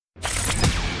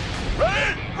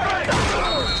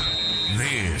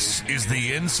This is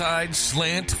the Inside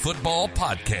Slant Football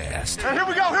Podcast. And here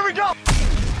we go.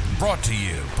 Brought to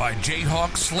you by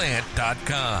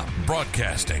JayhawkSlant.com.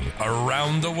 Broadcasting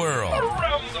around the world.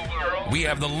 We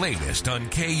have the latest on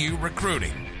KU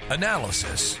recruiting,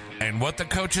 analysis, and what the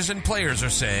coaches and players are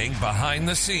saying behind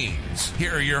the scenes.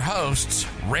 Here are your hosts,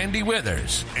 Randy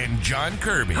Withers and John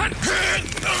Kirby.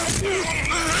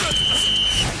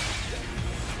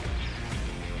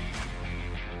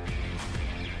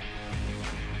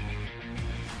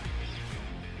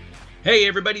 Hey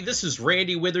everybody, this is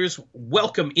Randy Withers.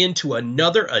 Welcome into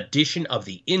another edition of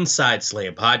the Inside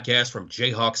Slant podcast from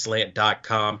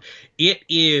JayhawkSlant.com. It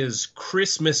is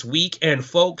Christmas week, and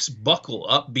folks, buckle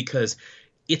up because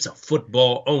it's a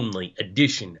football-only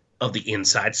edition of the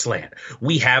Inside Slant.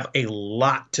 We have a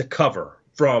lot to cover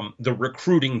from the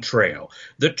recruiting trail,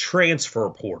 the transfer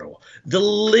portal, the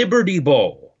Liberty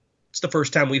Bowl. It's the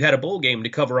first time we've had a bowl game to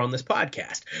cover on this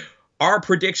podcast. Our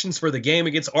predictions for the game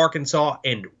against Arkansas,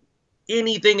 and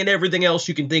anything and everything else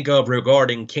you can think of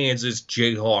regarding Kansas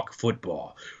Jayhawk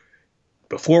football.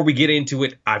 Before we get into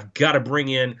it, I've got to bring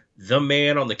in the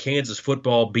man on the Kansas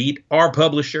football beat, our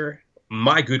publisher,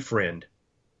 my good friend,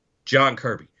 John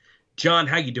Kirby. John,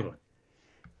 how you doing?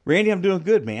 Randy, I'm doing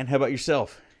good, man. How about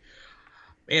yourself?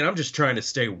 Man, I'm just trying to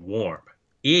stay warm.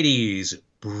 It is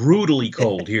brutally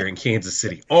cold here in Kansas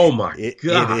City. Oh my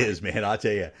God. It is, man. I'll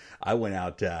tell you, I went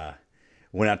out to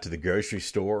the grocery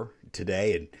store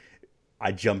today, and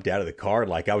I jumped out of the car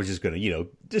like I was just going to,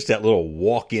 just that little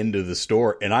walk into the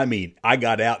store. And I mean, I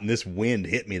got out and this wind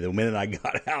hit me the minute I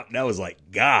got out. And I was like,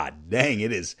 God dang,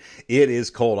 it is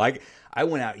cold. I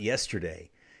went out yesterday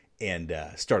and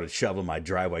started shoveling my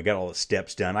driveway. I got all the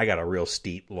steps done. I got a real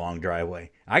steep, long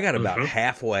driveway. I got about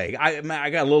halfway. I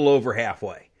got a little over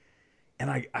halfway.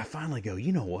 And I finally go,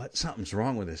 you know what? Something's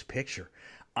wrong with this picture.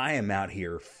 I am out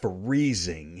here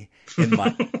freezing, and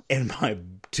my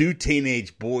two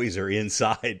teenage boys are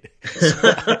inside. So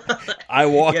I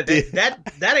walked in.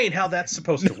 That ain't how that's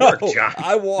supposed to work, John.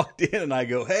 I walked in and I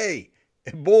go, hey,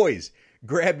 boys,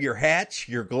 grab your hats,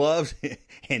 your gloves,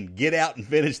 and get out and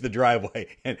finish the driveway.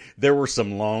 And there were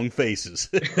some long faces.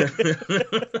 And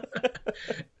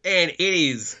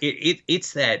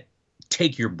it's that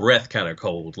take your breath kind of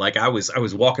cold. Like I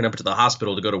was walking up to the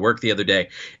hospital to go to work the other day,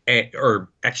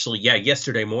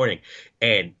 yesterday morning,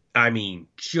 and I mean,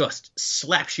 just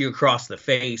slaps you across the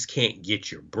face, can't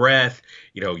get your breath.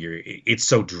 It's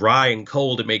so dry and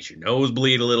cold, it makes your nose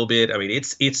bleed a little bit. I mean,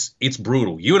 it's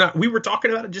brutal. You and I, we were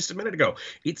talking about it just a minute ago.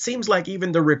 It seems like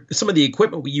even some of the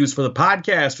equipment we use for the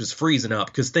podcast was freezing up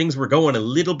because things were going a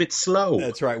little bit slow.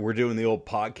 That's right. We're doing the old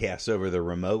podcast over the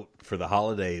remote for the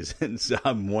holidays. And so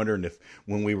I'm wondering if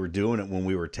when we were doing it, when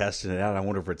we were testing it out, I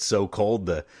wonder if it's so cold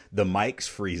the mics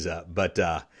freeze up. But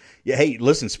yeah, hey,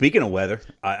 listen, speaking of weather,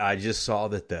 I just saw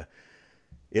that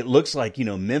it looks like,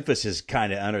 Memphis is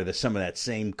kind of under some of that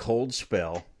same cold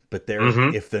spell, but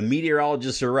if the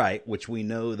meteorologists are right, which we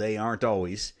know they aren't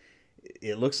always,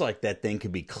 it looks like that thing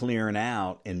could be clearing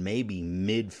out in maybe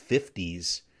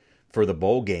mid-50s for the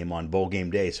bowl game on bowl game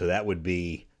day. So that would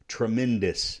be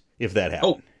tremendous if that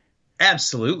happened. Oh,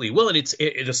 absolutely. Well, and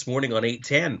this morning on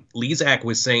 810, Lezak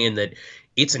was saying that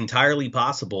it's entirely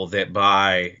possible that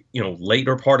by,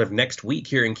 later part of next week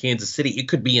here in Kansas City, it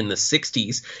could be in the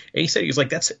 60s. And he was like,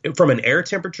 that's from an air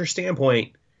temperature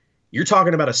standpoint, you're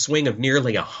talking about a swing of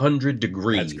nearly 100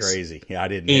 degrees. That's crazy. Yeah, I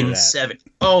didn't know that.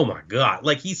 Oh my God.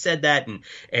 Like he said that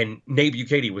and Nabe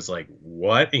Bukaty was like,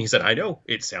 what? And he said, I know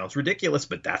it sounds ridiculous,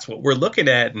 but that's what we're looking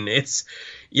at. And it's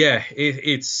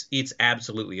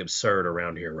absolutely absurd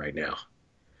around here right now.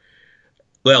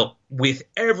 Well, with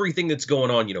everything that's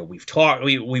going on,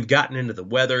 we've gotten into the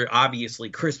weather. Obviously,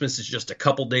 Christmas is just a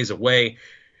couple days away.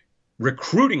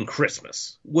 Recruiting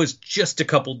Christmas was just a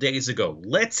couple days ago.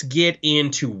 Let's get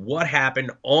into what happened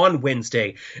on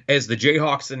Wednesday as the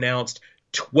Jayhawks announced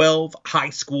 12 high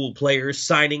school players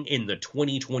signing in the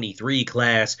 2023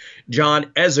 class.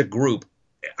 John, as a group,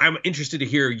 I'm interested to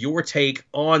hear your take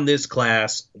on this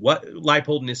class, what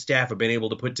Leipold and his staff have been able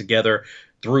to put together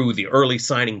through the early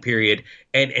signing period,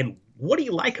 and what do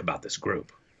you like about this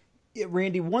group? Yeah,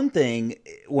 Randy, one thing,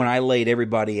 when I laid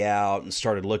everybody out and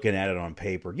started looking at it on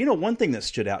paper, one thing that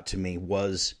stood out to me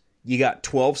was you got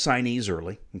 12 signees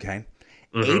early, okay?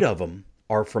 8 of them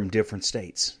are from different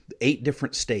states. 8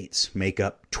 different states make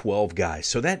up 12 guys.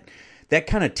 So that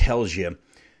kind of tells you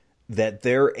that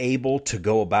they're able to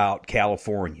go about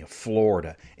California,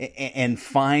 Florida, and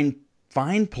find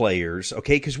players,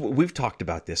 okay, because we've talked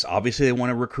about this. Obviously, they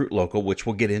want to recruit local, which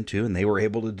we'll get into, and they were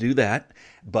able to do that.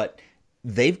 But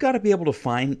they've got to be able to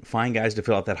find guys to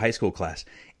fill out that high school class.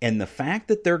 And the fact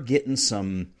that they're getting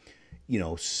some,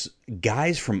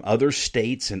 guys from other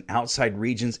states and outside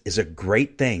regions is a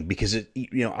great thing because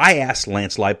I asked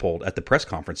Lance Leipold at the press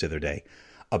conference the other day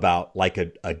about like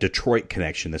a Detroit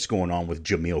connection that's going on with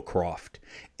Jameel Croft,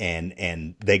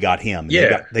 and they got him.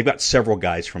 Yeah, they've got several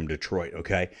guys from Detroit.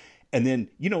 Okay. And then,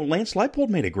 Lance Leipold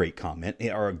made a great comment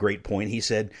or a great point. He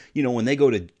said, when they go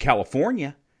to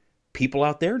California, people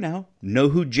out there now know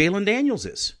who Jalen Daniels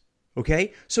is.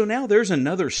 Okay. So now there's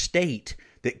another state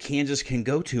that Kansas can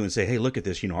go to and say, hey, look at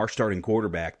this, our starting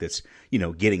quarterback that's,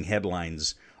 getting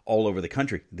headlines all over the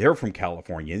country. They're from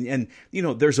California. And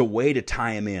there's a way to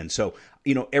tie them in. So,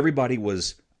 everybody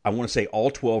was, I want to say all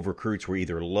 12 recruits were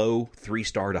either low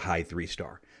 3-star to high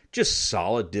 3-star. Just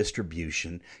solid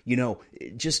distribution,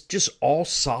 just all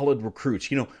solid recruits.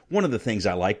 One of the things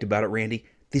I liked about it, Randy,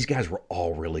 these guys were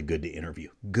all really good to interview.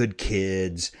 Good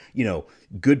kids,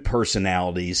 good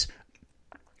personalities.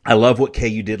 I love what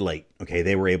KU did late. Okay,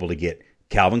 they were able to get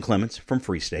Calvin Clements from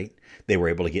Free State. They were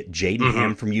able to get Jaden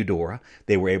Ham from Eudora.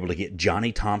 They were able to get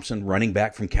Johnny Thompson, running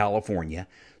back from California.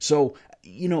 So,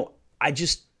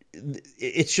 it's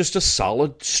just a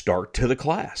solid start to the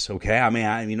class. Okay, I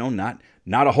mean,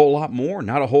 not a whole lot more,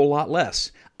 not a whole lot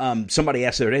less. Somebody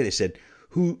asked the other day, they said,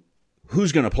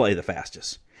 who's going to play the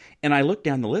fastest? And I looked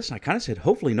down the list and I kind of said,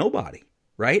 hopefully nobody,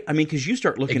 right? I mean, because you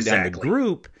start looking down the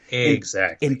group.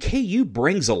 And KU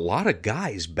brings a lot of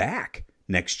guys back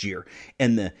next year.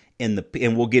 And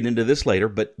we'll get into this later,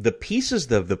 but the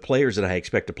pieces of the players that I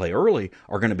expect to play early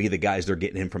are going to be the guys they're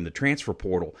getting in from the transfer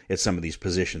portal at some of these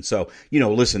positions. So,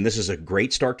 listen, this is a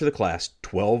great start to the class,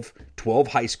 12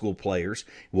 high school players.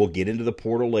 We'll get into the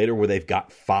portal later where they've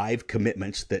got 5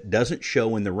 commitments that doesn't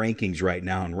show in the rankings right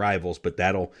now in Rivals, but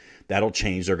that'll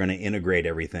change. They're going to integrate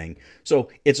everything. So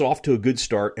it's off to a good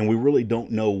start, and we really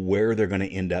don't know where they're going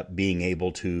to end up being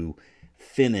able to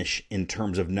finish in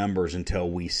terms of numbers until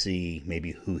we see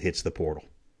maybe who hits the portal.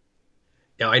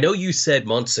 Now, I know you said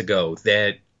months ago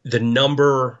that the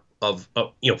number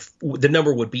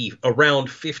would be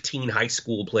around 15 high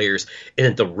school players, and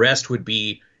that the rest would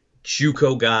be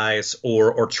JUCO guys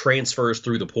or transfers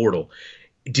through the portal.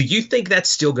 Do you think that's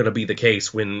still going to be the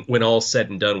case when all's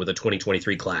said and done with the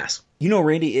 2023 class?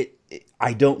 Randy,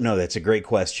 I don't know. That's a great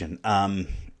question.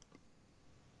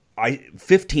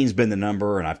 15's been the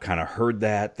number, and I've kind of heard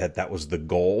that was the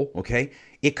goal. Okay,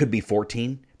 it could be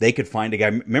 14. They could find a guy.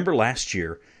 Remember last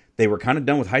year they were kind of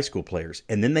done with high school players,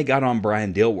 and then they got on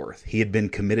Brian Dilworth. He had been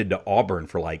committed to Auburn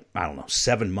for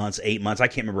 7 months, 8 months. I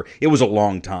can't remember. It was a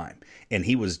long time, and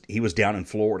he was down in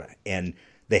Florida, and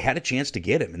they had a chance to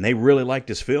get him, and they really liked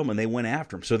his film, and they went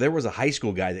after him. So there was a high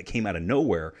school guy that came out of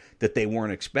nowhere that they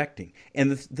weren't expecting.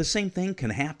 And the same thing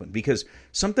can happen because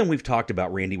something we've talked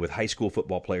about, Randy, with high school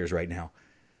football players right now,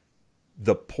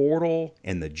 the portal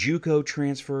and the JUCO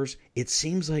transfers, it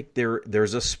seems like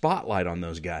there's a spotlight on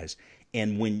those guys.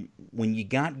 And when you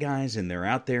got guys and they're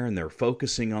out there and they're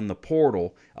focusing on the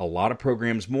portal, a lot of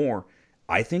programs more,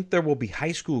 I think there will be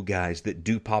high school guys that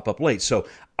do pop up late. So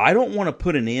I don't want to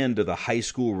put an end to the high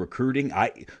school recruiting.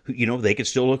 They could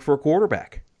still look for a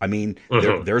quarterback. I mean,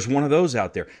 there's one of those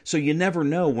out there. So you never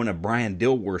know when a Brian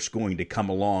Dilworth's going to come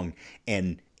along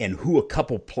and who a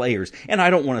couple players, and I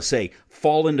don't want to say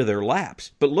fall into their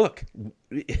laps. But look,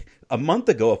 a month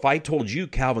ago, if I told you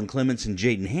Calvin Clements and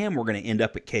Jaden Ham were going to end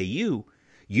up at KU,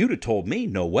 you'd have told me,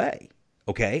 no way.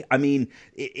 Okay, I mean,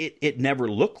 it never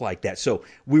looked like that. So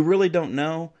we really don't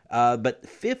know. But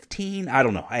 15, I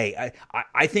don't know. Hey,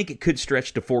 I think it could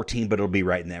stretch to 14, but it'll be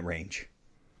right in that range.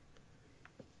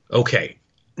 Okay.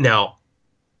 Now,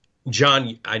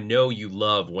 John, I know you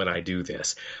love when I do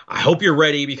this. I hope you're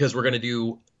ready because we're going to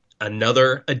do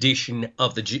another edition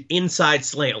of the Inside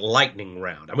Slant Lightning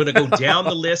Round. I'm going to go down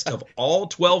the list of all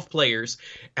 12 players,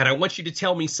 and I want you to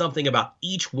tell me something about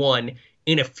each one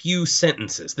in a few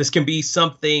sentences. This can be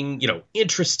something,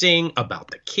 interesting about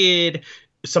the kid,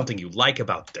 something you like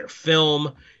about their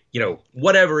film,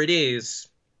 whatever it is.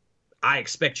 I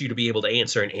expect you to be able to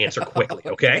answer quickly,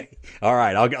 okay? All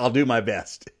right, I'll do my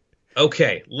best.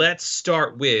 Okay, let's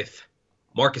start with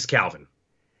Marcus Calvin.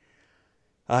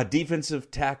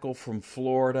 Defensive tackle from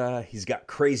Florida. He's got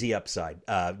crazy upside.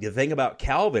 The thing about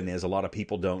Calvin is a lot of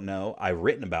people don't know. I've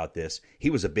written about this. He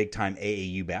was a big-time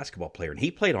AAU basketball player, and he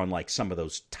played on some of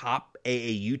those top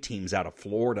AAU teams out of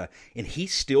Florida, and he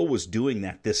still was doing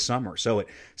that this summer. So at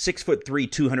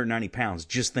 6'3", 290 pounds,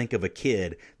 just think of a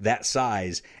kid that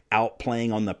size out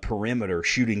playing on the perimeter,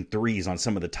 shooting threes on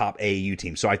some of the top AAU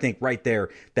teams. So I think right there,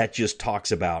 that just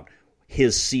talks about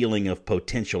his ceiling of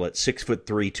potential at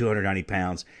 6'3", 290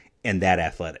 pounds, and that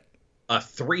athletic. A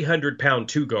 300-pound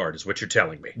two-guard is what you're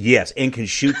telling me. Yes, and can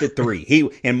shoot the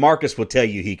three. And Marcus will tell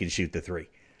you he can shoot the three.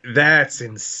 That's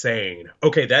insane.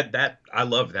 Okay, that I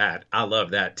love that. I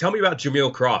love that. Tell me about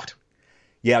Jameel Croft.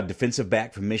 Yeah, defensive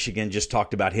back from Michigan. Just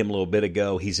talked about him a little bit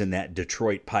ago. He's in that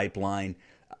Detroit pipeline.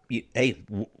 Hey,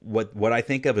 what I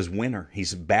think of as winner.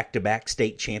 He's a back-to-back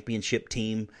state championship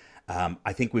team.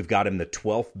 I think we've got him the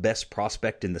 12th best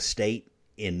prospect in the state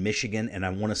in Michigan, and I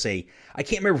want to say, I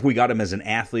can't remember if we got him as an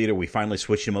athlete or we finally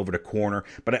switched him over to corner,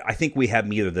 but I think we have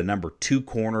him either the number 2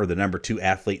 corner or the number 2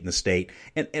 athlete in the state.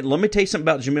 And let me tell you something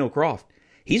about Jameel Croft.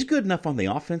 He's good enough on the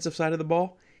offensive side of the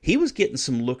ball. He was getting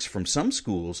some looks from some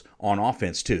schools on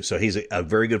offense too, so he's a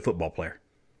very good football player.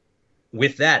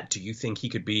 With that, do you think he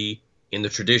could be in the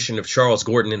tradition of Charles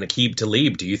Gordon and Aqib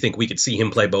Talib? Do you think we could see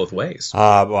him play both ways?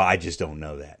 Well, I just don't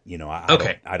know that.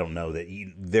 Okay. I don't know that.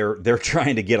 They're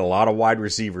trying to get a lot of wide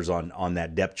receivers on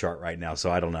that depth chart right now,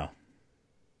 so I don't know.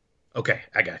 Okay,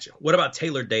 I got you. What about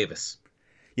Taylor Davis?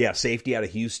 Yeah, safety out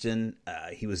of Houston.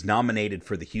 He was nominated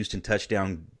for the Houston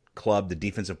Touchdown Club, the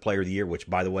Defensive Player of the Year, which,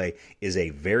 by the way, is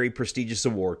a very prestigious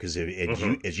award because,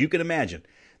 as you can imagine,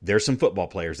 there's some football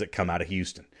players that come out of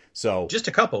Houston. So just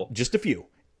a couple, just a few,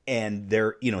 and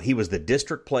he was the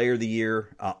District Player of the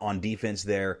Year on defense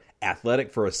there.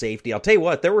 Athletic for a safety. I'll tell you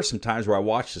what, there were some times where I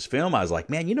watched this film, I was like,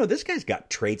 man, this guy's got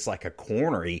traits like a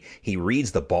corner. He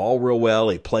reads the ball real well.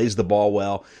 He plays the ball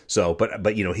well. So,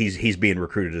 but he's being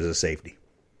recruited as a safety.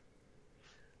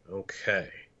 Okay.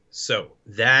 So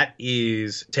that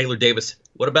is Taylor Davis.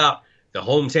 What about the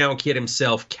hometown kid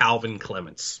himself, Calvin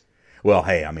Clements? Well,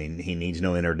 hey, he needs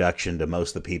no introduction to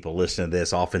most of the people listening to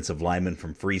this. Offensive lineman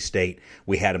from Free State.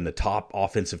 We had him the top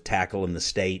offensive tackle in the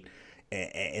state,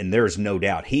 and there's no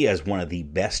doubt he has one of the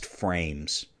best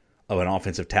frames of an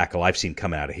offensive tackle I've seen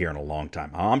come out of here in a long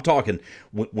time. I'm talking,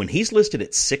 when he's listed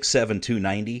at 6'7",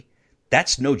 290,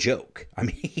 that's no joke.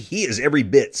 He is every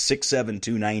bit 6'7",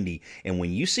 290. And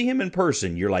when you see him in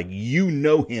person, you're like,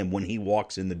 him when he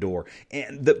walks in the door.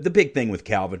 And the big thing with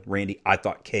Calvin, Randy, I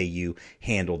thought KU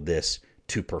handled this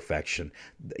to perfection.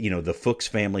 The Fuchs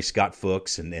family, Scott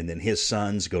Fuchs, and then his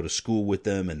sons go to school with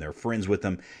them, and they're friends with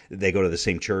them. They go to the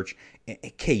same church. And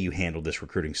KU handled this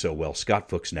recruiting so well. Scott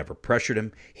Fuchs never pressured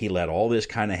him. He let all this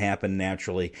kind of happen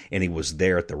naturally, and he was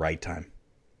there at the right time.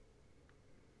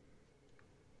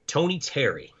 Tony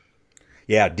Terry.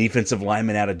 Yeah, defensive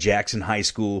lineman out of Jackson High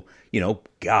School.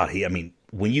 God,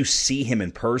 when you see him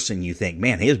in person, you think,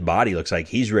 man, his body looks like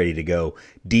he's ready to go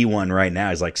D1 right now.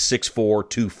 He's like 6'4",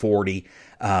 240.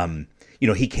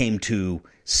 He came to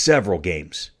several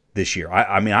games this year.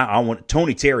 I want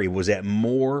Tony Terry was at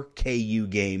more KU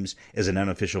games as an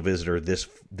unofficial visitor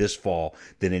this fall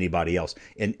than anybody else.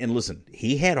 And listen,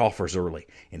 he had offers early,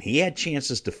 and he had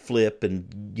chances to flip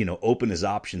and open his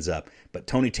options up. But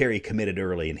Tony Terry committed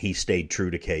early, and he stayed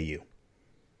true to KU.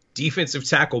 Defensive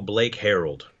tackle Blake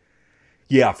Harold.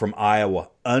 Yeah, from Iowa,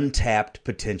 untapped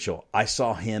potential. I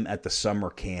saw him at the summer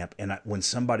camp, and when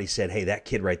somebody said, "Hey, that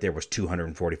kid right there was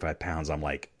 245 pounds," I'm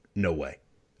like, no way.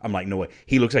 No way.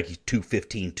 He looks like he's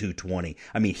 215, 220.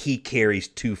 He carries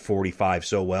 245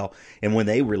 so well. And when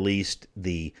they released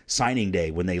the signing day,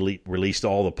 when they released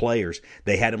all the players,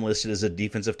 they had him listed as a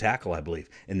defensive tackle, I believe.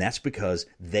 And that's because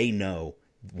they know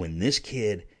when this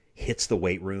kid hits the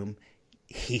weight room,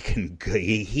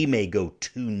 he may go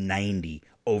 290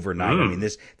 overnight.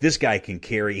 This guy can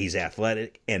carry. He's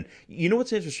athletic. And you know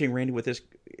what's interesting, Randy, with this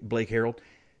Blake Harold?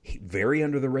 Very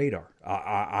under the radar.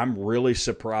 I'm really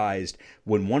surprised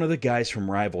when one of the guys from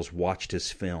Rivals watched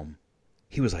his film.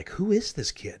 He was like, who is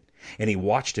this kid? And he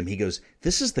watched him. He goes,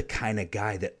 this is the kind of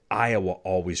guy that Iowa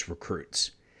always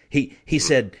recruits. He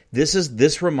said,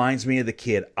 this reminds me of the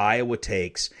kid Iowa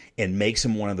takes and makes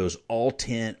him one of those all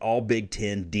Big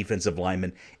Ten defensive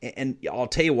linemen. And I'll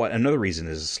tell you what, another reason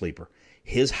is a sleeper.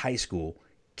 His high school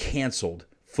canceled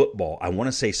football. I want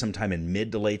to say sometime in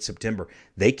mid to late September.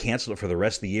 They canceled it for the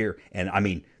rest of the year. And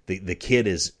the kid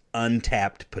is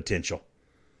untapped potential.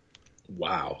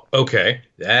 Wow. Okay.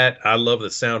 I love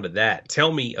the sound of that.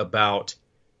 Tell me about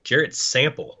Jarrett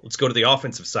Sample. Let's go to the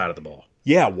offensive side of the ball.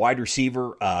 Yeah, wide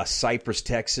receiver, Cypress,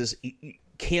 Texas.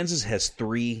 Kansas has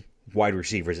 3 wide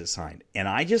receivers it signed. And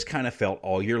I just kind of felt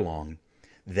all year long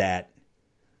that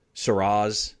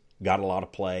Saraz got a lot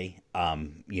of play.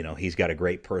 He's got a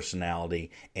great personality,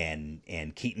 and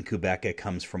Keaton Kubeka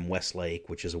comes from Westlake,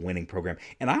 which is a winning program.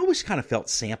 And I always kind of felt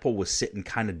Sample was sitting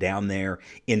kind of down there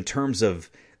in terms of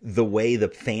the way the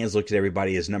fans looked at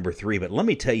everybody as number 3. But let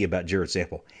me tell you about Jarrett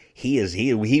Sample. He is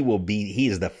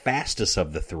the fastest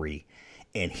of the 3.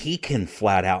 And he can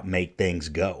flat out make things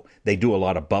go. They do a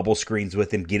lot of bubble screens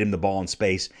with him, get him the ball in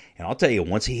space. And I'll tell you,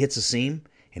 once he hits a seam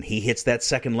and he hits that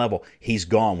second level, he's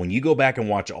gone. When you go back and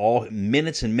watch all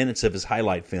minutes and minutes of his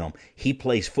highlight film, he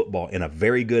plays football in a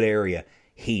very good area.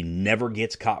 he never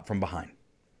gets caught from behind.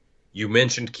 You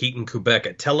mentioned Keaton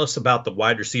Kubeka. Tell us about the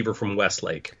wide receiver from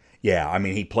Westlake. Yeah, I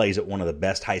mean, he plays at one of the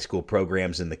best high school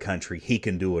programs in the country. He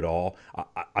can do it all.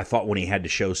 I thought when he had to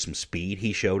show some speed,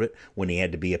 he showed it. When he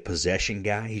had to be a possession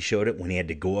guy, he showed it. When he had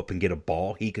to go up and get a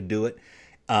ball, he could do it.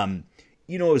 It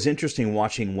was interesting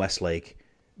watching Westlake.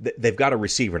 They've got a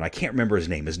receiver, and I can't remember his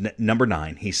name. Is number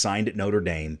 9. He signed at Notre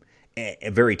Dame.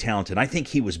 Very talented. I think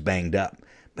he was banged up.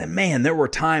 But, man, there were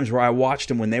times where I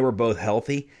watched him when they were both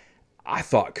healthy. I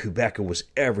thought Kubeka was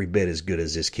every bit as good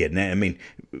as this kid. And I mean,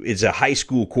 it's a high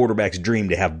school quarterback's dream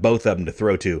to have both of them to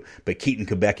throw to. But Keaton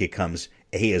Kubeka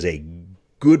he is a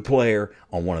good player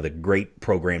on one of the great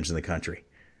programs in the country.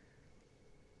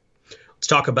 Let's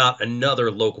talk about another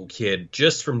local kid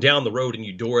just from down the road in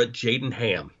Eudora, Jaden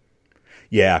Ham.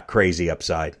 Yeah, crazy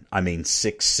upside. I mean,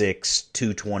 6'6",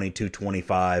 220,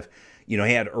 225. He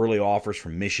had early offers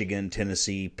from Michigan,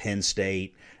 Tennessee, Penn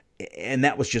State. And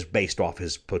that was just based off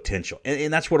his potential.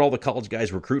 And that's what all the college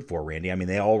guys recruit for, Randy. I mean,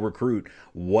 they all recruit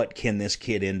what can this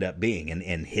kid end up being.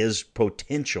 And his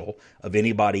potential of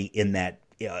anybody in that,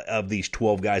 of these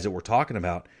 12 guys that we're talking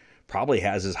about, probably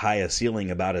has as high a ceiling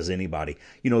about as anybody.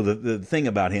 The thing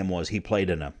about him was he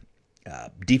played in a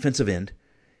defensive end.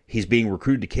 He's being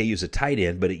recruited to KU as a tight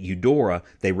end, but at Eudora,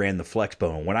 they ran the flex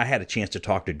bone. When I had a chance to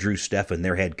talk to Drew Steffen,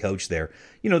 their head coach there,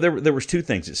 there was 2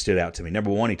 things that stood out to me.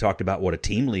 Number 1, he talked about what a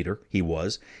team leader he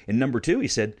was. And number 2, he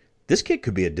said, this kid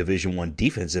could be a Division I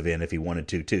defensive end if he wanted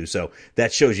to, too. So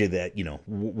that shows you that,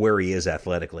 where he is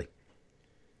athletically.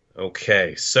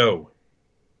 Okay, so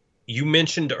you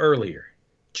mentioned earlier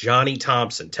Johnny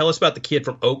Thompson. Tell us about the kid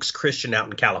from Oaks Christian out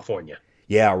in California.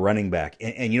 Yeah, running back.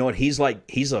 And you know what? He's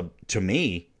to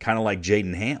me, kind of like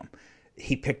Jaden Ham.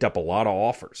 He picked up a lot of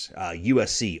offers.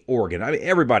 USC, Oregon. I mean,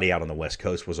 everybody out on the West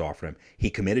Coast was offering him. He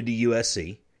committed to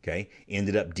USC, okay?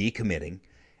 Ended up decommitting.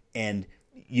 And,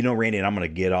 Randy, and I'm going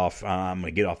to get off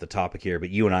the topic here, but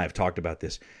you and I have talked about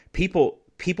this. People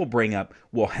bring up,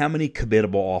 well, how many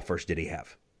committable offers did he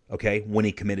have, okay, when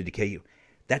he committed to KU?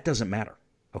 That doesn't matter,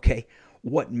 okay?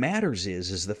 What matters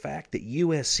is the fact that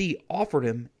USC offered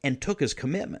him and took his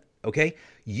commitment, okay?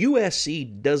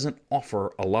 USC doesn't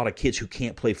offer a lot of kids who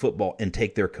can't play football and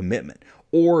take their commitment.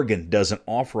 Oregon doesn't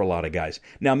offer a lot of guys.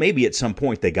 Now, maybe at some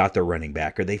point they got their running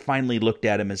back or they finally looked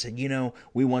at him and said,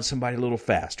 we want somebody a little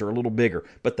faster, a little bigger.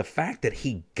 But the fact that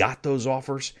he got those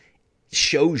offers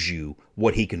shows you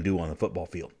what he can do on the football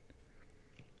field.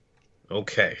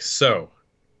 Okay, so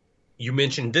you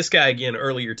mentioned this guy again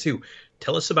earlier, too.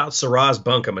 Tell us about Saraz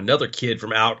Buncombe, another kid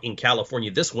from out in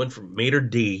California. This one from Mater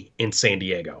D in San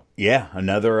Diego. Yeah,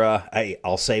 another,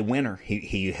 I'll say winner.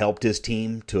 He helped his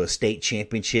team to a state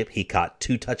championship. He caught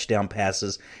 2 touchdown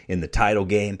passes in the title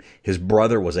game. His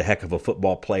brother was a heck of a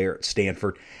football player at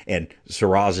Stanford. And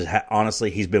Saraz, honestly,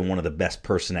 he's been one of the best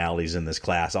personalities in this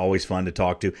class. Always fun to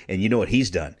talk to. And you know what he's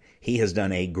done? He has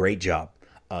done a great job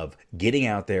of getting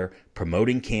out there,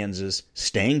 promoting Kansas,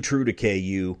 staying true to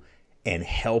KU, and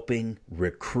helping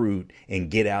recruit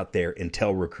and get out there and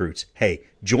tell recruits, hey,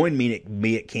 join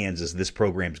me at Kansas. This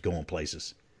program's going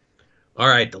places. All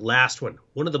right, the last one.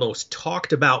 One of the most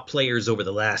talked about players over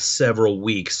the last several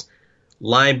weeks.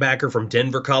 Linebacker from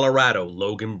Denver, Colorado,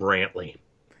 Logan Brantley.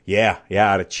 Yeah,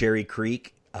 out of Cherry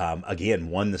Creek. Again,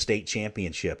 won the state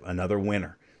championship. Another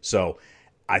winner. So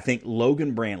I think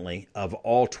Logan Brantley, of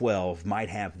all 12, might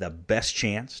have the best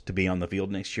chance to be on the field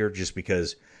next year just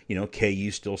because –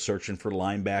 KU's still searching for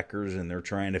linebackers, and they're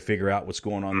trying to figure out what's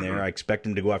going on there. I expect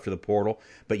him to go after the portal.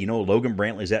 But, Logan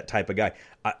Brantley's that type of guy.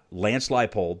 Lance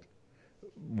Leipold,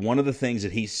 one of the things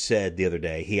that he said the other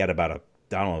day, he had about a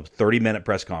 30-minute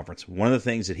press conference. One of the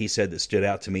things that he said that stood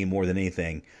out to me more than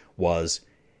anything was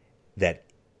that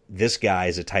this guy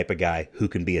is a type of guy who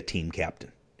can be a team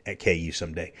captain at KU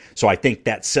someday. So I think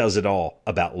that says it all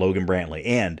about Logan Brantley.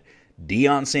 And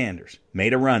Deion Sanders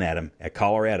made a run at him at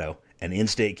Colorado, an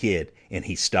in-state kid, and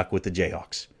he stuck with the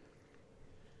Jayhawks.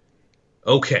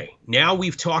 Okay, now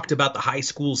we've talked about the high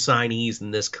school signees in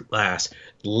this class.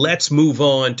 Let's move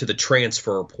on to the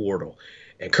transfer portal.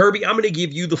 And Kirby, I'm going to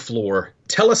give you the floor.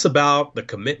 Tell us about the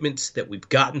commitments that we've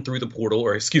gotten through the portal,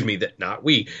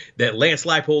 that Lance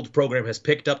Leipold's program has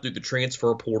picked up through the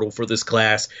transfer portal for this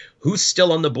class. Who's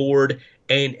still on the board,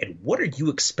 and what are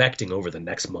you expecting over the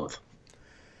next month?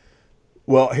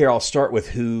 Well, here I'll start with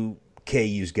who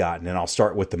KU's gotten, and I'll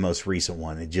start with the most recent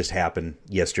one. It just happened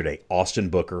yesterday. Austin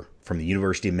Booker from the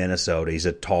University of Minnesota. He's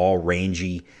a tall,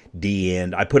 rangy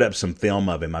D-end. I put up some film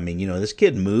of him. I mean, this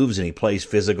kid moves and he plays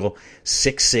physical.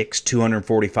 6'6",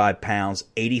 245 pounds,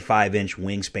 85-inch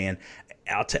wingspan.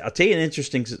 I'll tell you an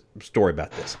interesting story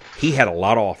about this. He had a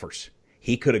lot of offers.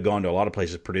 He could have gone to a lot of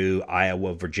places, Purdue,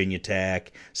 Iowa, Virginia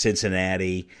Tech,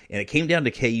 Cincinnati, and it came down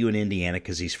to KU and Indiana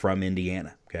because he's from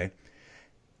Indiana, okay?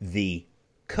 The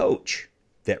coach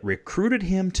that recruited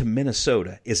him to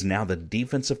Minnesota is now the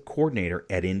defensive coordinator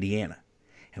at Indiana.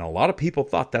 And a lot of people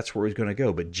thought that's where he was going to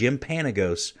go, but Jim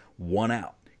Panagos won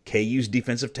out. KU's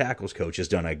defensive tackles coach has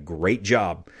done a great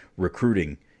job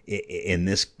recruiting in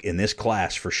this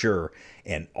class for sure.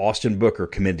 And Austin Booker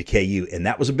committed to KU, and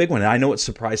that was a big one. And I know it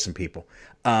surprised some people.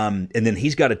 And then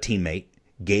he's got a teammate,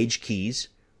 Gage Keys,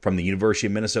 from the University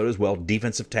of Minnesota as well,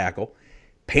 defensive tackle.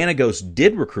 Panagos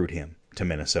did recruit him to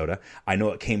Minnesota. I know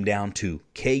it came down to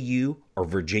KU or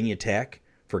Virginia Tech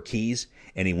for Keys,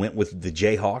 and he went with the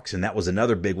Jayhawks, and that was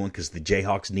another big one because the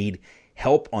Jayhawks need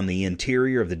help on the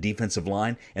interior of the defensive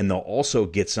line, and they'll also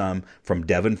get some from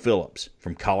Devin Phillips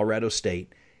from Colorado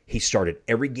State. He started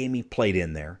every game he played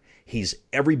in there. He's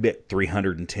every bit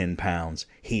 310 pounds.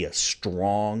 He is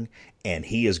strong, and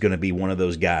he is going to be one of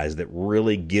those guys that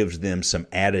really gives them some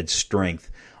added strength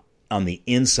on the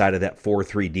inside of that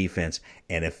 4-3 defense.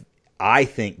 And if I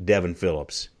think Devin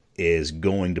Phillips is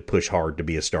going to push hard to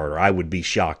be a starter. I would be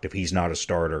shocked if he's not a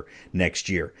starter next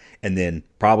year. And then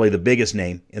probably the biggest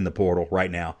name in the portal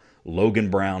right now, Logan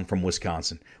Brown from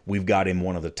Wisconsin. We've got him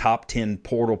one of the top 10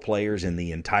 portal players in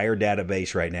the entire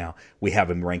database right now. We have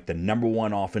him ranked the number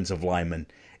 1 offensive lineman.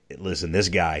 Listen, this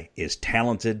guy is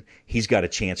talented. He's got a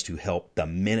chance to help the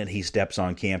minute he steps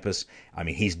on campus. I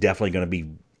mean, he's definitely going to be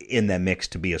in that mix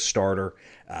to be a starter.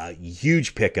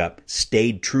 Huge pickup.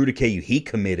 Stayed true to KU. He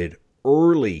committed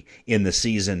early in the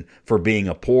season for being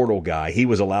a portal guy. He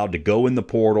was allowed to go in the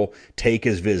portal, take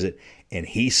his visit, and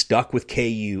he stuck with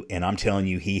KU, and I'm telling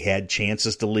you, he had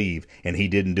chances to leave, and he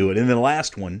didn't do it. And the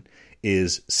last one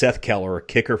is Seth Keller, a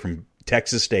kicker from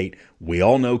Texas State. We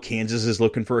all know Kansas is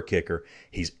looking for a kicker.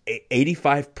 He's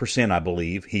 85%, I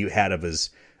believe, he had of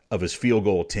his field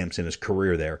goal attempts in his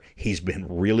career there. He's been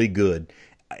really good.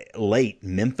 Late,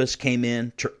 Memphis came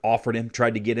in, offered him,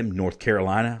 tried to get him. North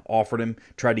Carolina offered him,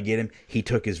 tried to get him. He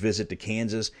took his visit to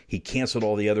Kansas. He canceled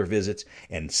all the other visits.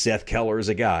 And Seth Keller is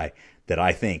a guy that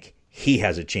I think he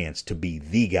has a chance to be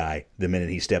the guy the minute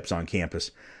he steps on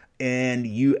campus. And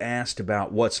you asked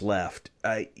about what's left.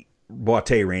 Well, I'll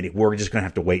tell you, Randy, we're just going to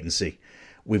have to wait and see.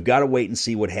 We've got to wait and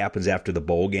see what happens after the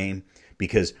bowl game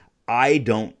because I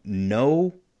don't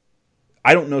know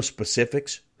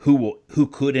specifics who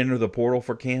could enter the portal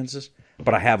for Kansas,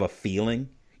 but I have a feeling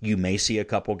you may see a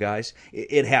couple guys.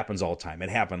 It happens all the time.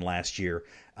 It happened last year.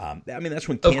 That's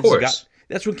when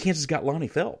Kansas got Lonnie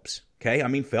Phelps. Okay, I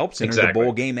mean Phelps entered the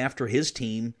bowl game after his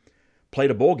team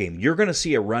played a bowl game. You're going to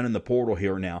see a run in the portal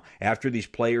here now after these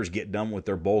players get done with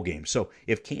their bowl game. So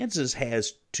if Kansas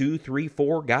has 2, 3,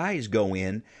 4 guys go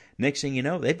in, next thing you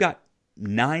know, they've got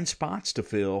 9 spots to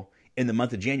fill in the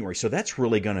month of January. So that's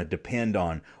really going to depend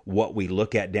on what we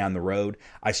look at down the road.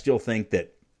 I still think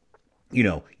that,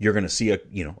 you're going to see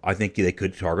I think they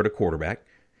could target a quarterback,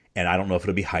 and I don't know if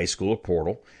it'll be high school or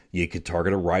portal. You could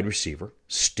target a wide receiver,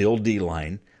 still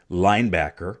D-line,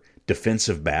 linebacker,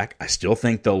 defensive back. I still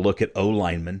think they'll look at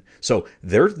O-lineman. So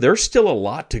there's still a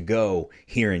lot to go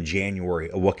here in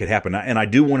January of what could happen. And I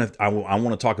do want to I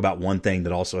want to talk about one thing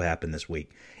that also happened this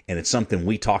week, and it's something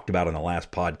we talked about in the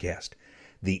last podcast.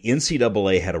 The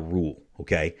NCAA had a rule,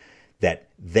 okay, that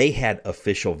they had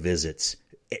official visits.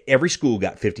 Every school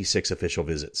got 56 official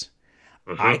visits.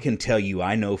 Mm-hmm. I can tell you,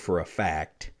 I know for a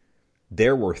fact,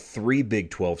 there were 3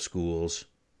 Big 12 schools,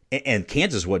 and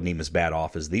Kansas wasn't even as bad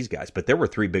off as these guys, but there were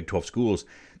 3 Big 12 schools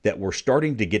that were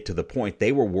starting to get to the point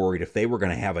they were worried if they were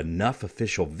going to have enough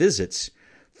official visits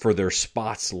for their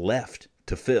spots left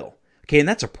to fill. Okay, and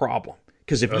that's a problem,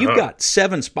 because if you've got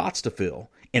 7 spots to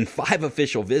fill and 5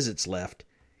 official visits left,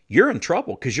 you're in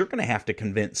trouble because you're going to have to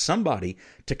convince somebody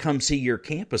to come see your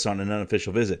campus on an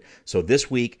unofficial visit. So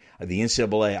this week, the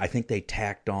NCAA, I think they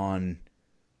tacked on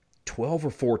 12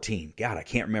 or 14. God, I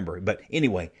can't remember. But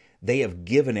anyway, they have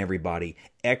given everybody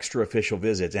extra official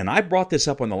visits. And I brought this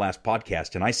up on the last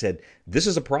podcast, and I said, this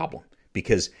is a problem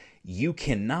because you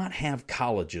cannot have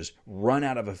colleges run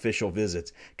out of official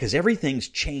visits because everything's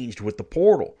changed with the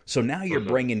portal. So now you're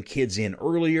bringing kids in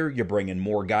earlier, you're bringing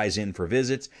more guys in for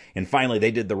visits, and finally they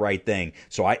did the right thing.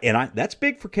 So that's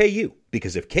big for KU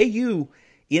because if KU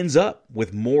ends up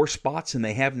with more spots than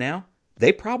they have now,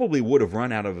 they probably would have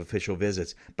run out of official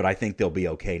visits, but I think they'll be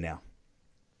okay now.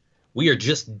 We are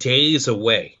just days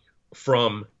away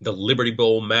from the Liberty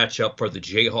Bowl matchup for the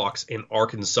Jayhawks in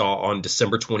Arkansas on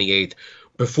December 28th.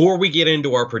 Before we get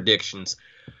into our predictions,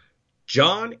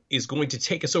 John is going to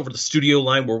take us over the studio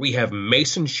line where we have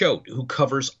Mason Choate, who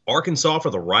covers Arkansas for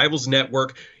the Rivals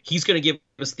Network. He's going to give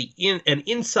us an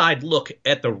inside look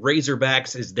at the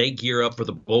Razorbacks as they gear up for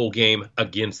the bowl game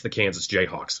against the Kansas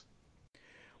Jayhawks.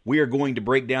 We are going to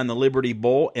break down the Liberty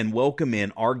Bowl and welcome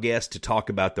in our guest to talk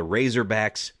about the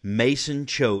Razorbacks, Mason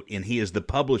Choate, and he is the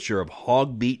publisher of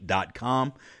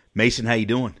hogbeat.com. Mason, how you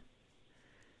doing?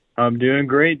 I'm doing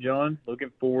great, John.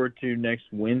 Looking forward to next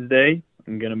Wednesday.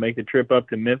 I'm going to make the trip up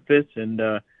to Memphis, and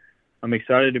I'm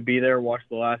excited to be there, watch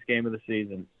the last game of the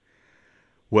season.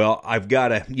 Well, I've got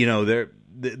to,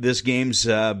 this game's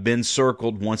been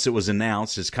circled once it was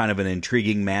announced. It's kind of an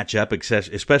intriguing matchup,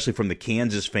 especially from the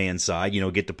Kansas fan side.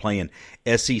 Get to play an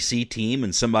SEC team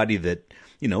and somebody that,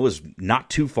 is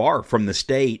not too far from the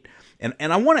state. And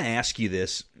I want to ask you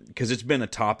this because it's been a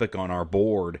topic on our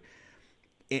board,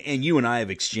 and you and I have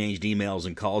exchanged emails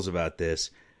and calls about this.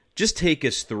 Just take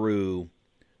us through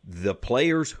the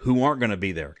players who aren't going to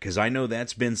be there, because I know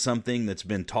that's been something that's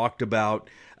been talked about.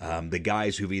 The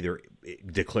guys who've either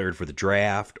declared for the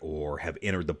draft or have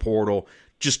entered the portal.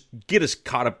 Just get us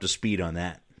caught up to speed on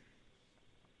that.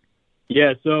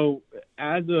 Yeah, so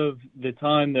as of the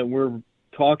time that we're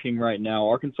talking right now,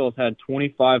 Arkansas has had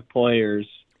 25 players,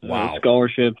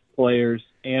 scholarship players,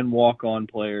 and walk-on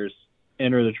players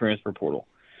enter the transfer portal.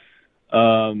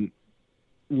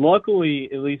 Luckily,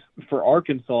 at least for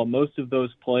Arkansas, most of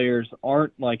those players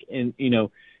aren't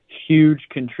huge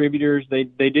contributors. They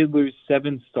did lose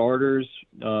 7 starters.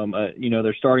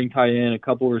 Their starting tight end, a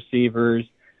couple receivers,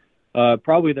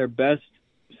 probably their best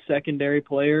secondary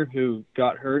player who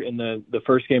got hurt in the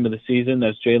first game of the season.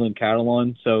 That's Jalen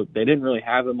Catalon. So they didn't really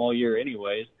have him all year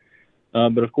anyways.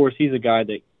 But of course, he's a guy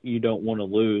that you don't want to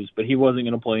lose. But he wasn't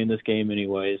going to play in this game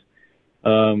anyways.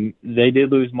 They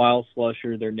did lose Miles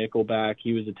Slusher, their nickelback.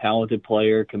 He was a talented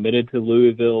player, committed to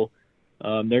Louisville.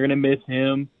 They're going to miss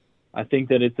him. I think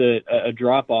that it's a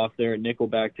drop-off there at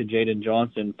nickelback to Jaden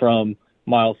Johnson from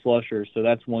Miles Slusher, so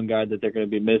that's one guy that they're going to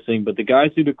be missing. But the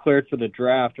guys who declared for the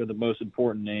draft are the most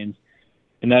important names,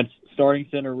 and that's starting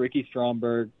center Ricky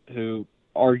Stromberg, who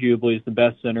arguably is the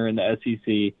best center in the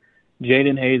SEC,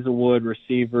 Jaden Hazelwood,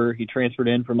 receiver. He transferred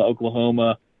in from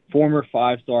Oklahoma, former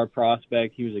 5-star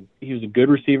prospect. He was a good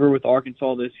receiver with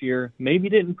Arkansas this year. Maybe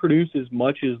didn't produce as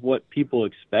much as what people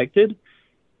expected,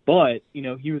 but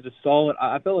he was a solid.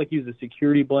 I felt like he was a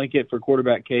security blanket for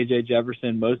quarterback KJ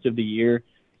Jefferson most of the year.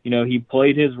 He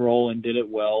played his role and did it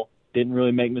well. Didn't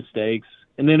really make mistakes.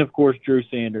 And then of course Drew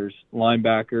Sanders,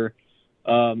 linebacker.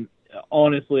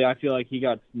 Honestly, I feel like he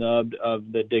got snubbed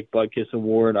of the Dick Butkus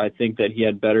Award. I think that he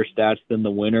had better stats than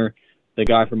the winner, the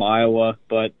guy from Iowa.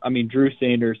 But, Drew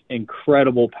Sanders,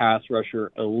 incredible pass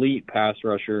rusher, elite pass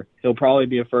rusher. He'll probably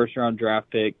be a first-round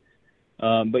draft pick.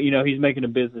 But he's making a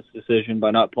business decision by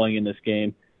not playing in this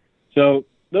game. So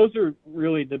those are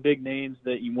really the big names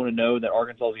that you want to know that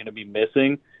Arkansas is going to be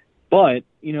missing. But,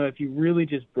 if you really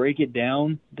just break it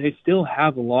down, they still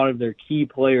have a lot of their key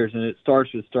players, and it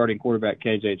starts with starting quarterback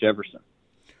KJ Jefferson.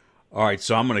 All right,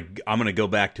 so I'm gonna go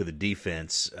back to the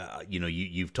defense.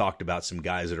 You've talked about some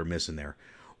guys that are missing there.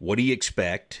 What do you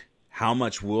expect? How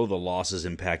much will the losses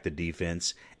impact the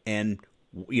defense? And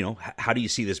how do you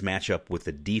see this matchup with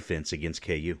the defense against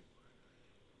KU?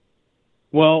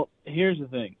 Well, here's the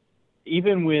thing.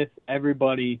 Even with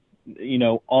everybody,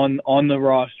 on the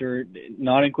roster,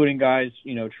 not including guys,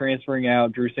 transferring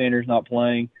out, Drew Sanders not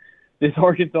playing, this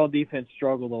Arkansas defense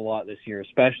struggled a lot this year,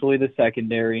 especially the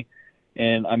secondary.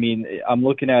 And, I'm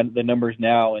looking at the numbers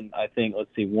now, and I think,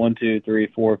 1, 2, 3,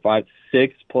 4, 5,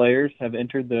 6 players have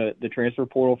entered the transfer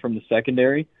portal from the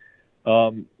secondary.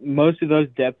 Most of those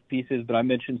depth pieces, but I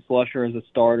mentioned Slusher as a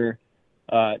starter.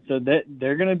 So that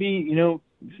they're going to be,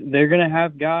 they're going to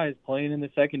have guys playing in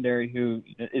the secondary who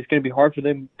it's going to be hard for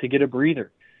them to get a breather.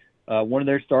 One of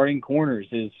their starting corners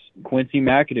is Quincy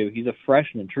McAdoo. He's a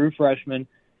freshman, true freshman,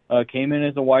 came in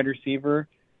as a wide receiver.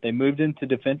 They moved him to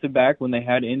defensive back when they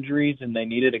had injuries and they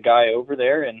needed a guy over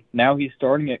there, and now he's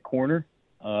starting at corner.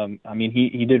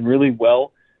 He did really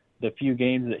well the few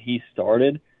games that he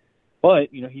started, but,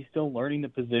 he's still learning the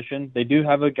position. They do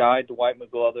have a guy, Dwight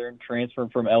McGlothern,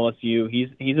 transferred from LSU.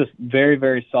 He's a very,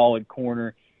 very solid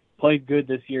corner, played good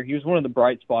this year. He was one of the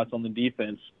bright spots on the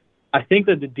defense. I think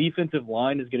that the defensive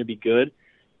line is going to be good.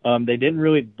 They didn't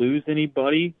really lose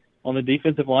anybody on the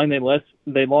defensive line.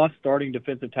 They lost starting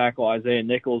defensive tackle Isaiah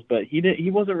Nichols, but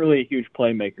he wasn't really a huge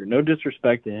playmaker. No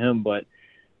disrespect to him, but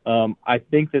I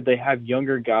think that they have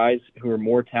younger guys who are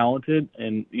more talented,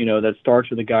 and that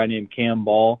starts with a guy named Cam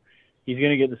Ball. He's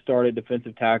going to get the start at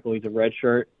defensive tackle. He's a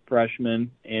redshirt freshman,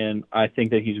 and I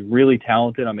think that he's really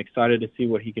talented. I'm excited to see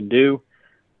what he can do.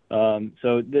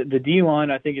 So the D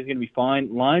line I think is going to be fine.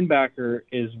 Linebacker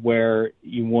is where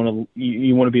you want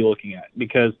to be looking at,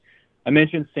 because I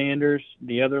mentioned Sanders,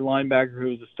 the other linebacker who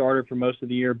was a starter for most of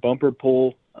the year, Bumper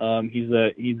Pool. He's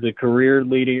a career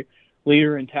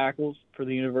leader in tackles for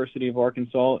the University of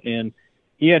Arkansas, and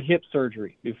he had hip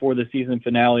surgery before the season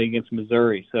finale against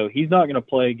Missouri, so he's not going to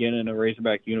play again in a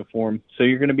Razorback uniform. So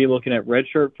you're going to be looking at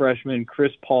redshirt freshman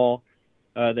Chris Paul.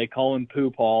 They call him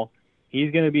Pooh Paul.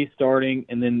 He's going to be starting,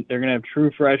 and then they're going to have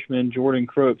true freshman Jordan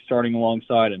Crook starting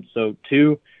alongside him. So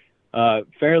two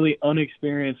fairly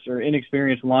inexperienced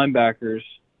linebackers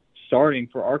starting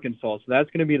for Arkansas. So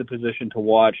that's going to be the position to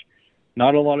watch.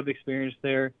 Not a lot of experience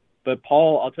there. But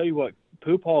Paul, I'll tell you what,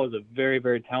 Pooh Paul is a very,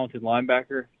 very talented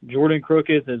linebacker. Jordan Crook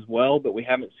is as well, but we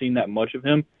haven't seen that much of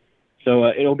him. So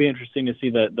it'll be interesting to see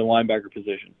the linebacker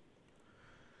position.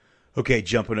 Okay,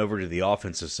 jumping over to the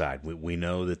offensive side, we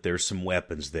know that there's some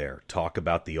weapons there. Talk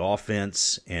about the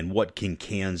offense and what can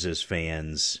Kansas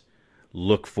fans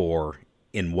look for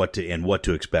in what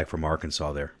to expect from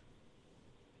Arkansas there.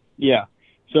 Yeah.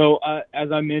 So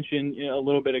as I mentioned a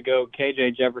little bit ago,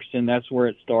 KJ Jefferson, that's where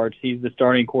it starts. He's the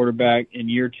starting quarterback, and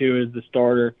year two is the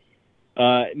starter.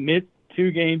 Missed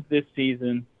 2 games this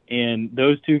season, and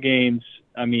those 2 games,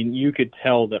 I mean, you could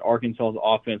tell that Arkansas's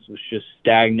offense was just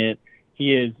stagnant.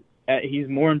 He's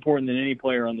more important than any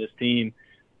player on this team,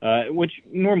 which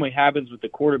normally happens with the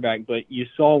quarterback, but you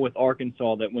saw with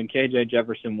Arkansas that when KJ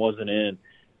Jefferson wasn't in,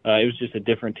 it was just a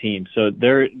different team. So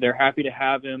they're happy to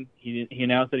have him. He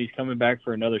announced that he's coming back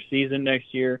for another season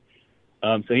next year.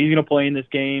 So he's going to play in this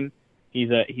game.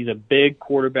 He's a big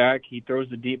quarterback. He throws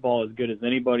the deep ball as good as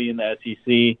anybody in the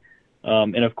SEC.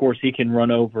 And of course he can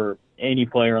run over any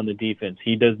player on the defense.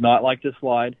 He does not like to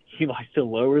slide. He likes to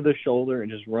lower the shoulder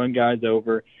and just run guys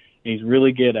over. And he's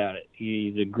really good at it.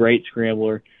 He's a great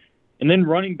scrambler. And then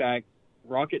running back,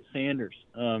 Rocket Sanders.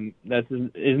 That's his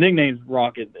nickname's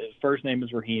Rocket. His first name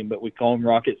is Raheem, but we call him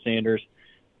Rocket Sanders.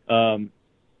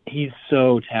 He's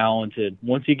so talented.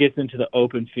 Once he gets into the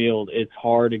open field, it's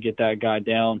hard to get that guy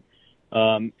down.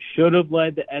 Should have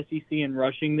led the SEC in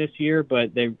rushing this year,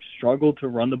 but they struggled to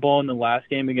run the ball in the last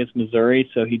game against Missouri,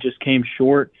 so he just came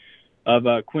short of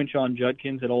Quinshon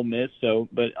Judkins at Ole Miss. So,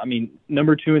 but I mean,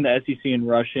 number 2 in the SEC in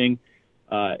rushing.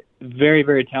 Very,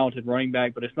 very talented running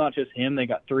back, but it's not just him. They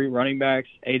got 3 running backs.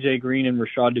 A.J. Green and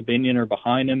Rashad Dubinion are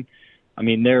behind him. I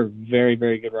mean, they're very,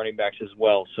 very good running backs as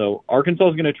well. So Arkansas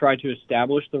is going to try to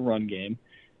establish the run game,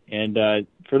 and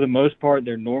for the most part,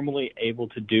 they're normally able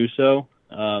to do so.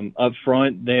 Up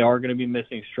front, they are going to be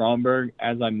missing Stromberg,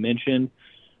 as I mentioned.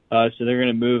 So they're going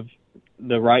to move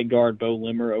the right guard, Bo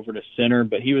Limmer, over to center,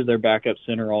 but he was their backup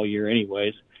center all year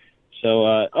anyways. So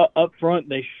up front,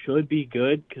 they should be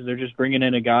good because they're just bringing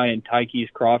in a guy in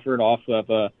Tykees Crawford off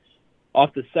the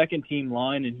second team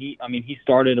line, and he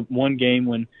started one game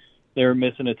when they were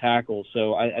missing a tackle.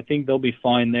 So I think they'll be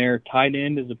fine there. Tight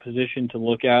end is a position to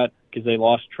look at because they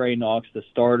lost Trey Knox, the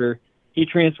starter. He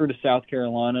transferred to South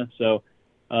Carolina, so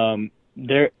I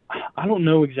don't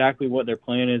know exactly what their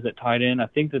plan is at tight end. I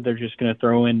think that they're just going to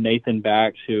throw in Nathan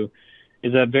Bax, who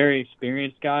is a very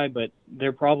experienced guy, but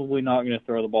they're probably not going to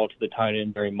throw the ball to the tight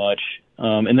end very much.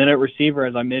 And then at receiver,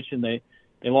 as I mentioned, they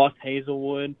lost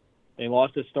Hazelwood. They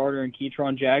lost a starter in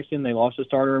Keytron Jackson. They lost a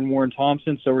starter in Warren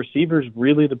Thompson. So receiver is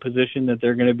really the position that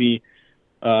they're going to be,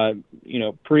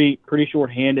 pretty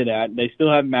short-handed at. They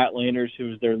still have Matt Landers,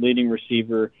 who is their leading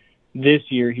receiver this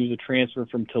year. He was a transfer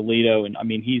from Toledo, and I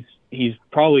mean he's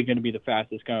probably going to be the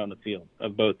fastest guy on the field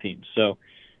of both teams. So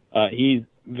he's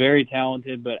very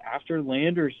talented, but after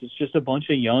Landers, it's just a bunch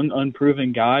of young,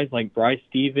 unproven guys like Bryce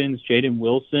Stevens, Jaden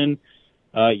Wilson.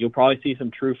 You'll probably see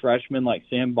some true freshmen like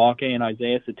Sam Bakke and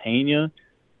Isaiah Satania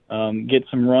get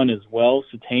some run as well.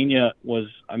 Satania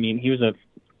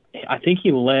I think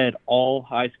he led all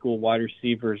high school wide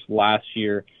receivers last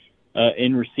year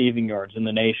in receiving yards in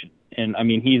the nation. And, I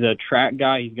mean, he's a track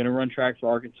guy. He's going to run track for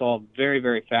Arkansas very,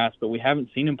 very fast, but we haven't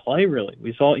seen him play really.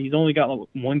 He's only got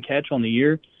one catch on the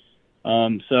year.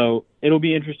 So it'll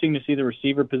be interesting to see the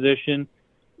receiver position.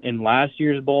 In last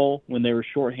year's bowl, when they were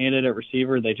shorthanded at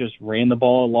receiver, they just ran the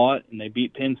ball a lot and they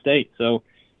beat Penn State. So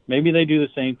maybe they do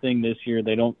the same thing this year.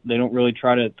 They don't really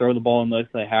try to throw the ball unless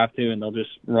they have to, and they'll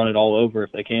just run it all over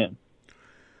if they can.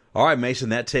 All right, Mason,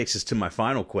 that takes us to my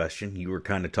final question. You were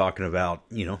kind of talking about,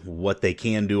 what they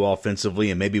can do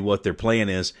offensively and maybe what their plan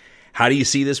is. How do you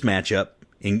see this matchup?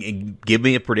 And give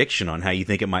me a prediction on how you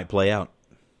think it might play out.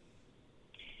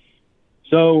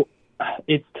 So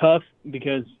it's tough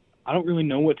because I don't really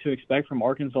know what to expect from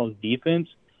Arkansas's defense.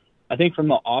 I think from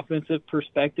the offensive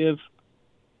perspective,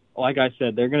 like I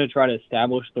said, they're going to try to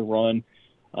establish the run.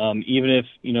 Even if,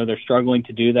 they're struggling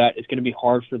to do that, it's going to be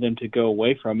hard for them to go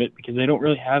away from it because they don't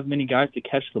really have many guys to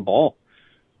catch the ball.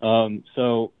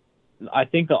 So I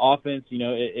think the offense,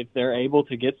 if they're able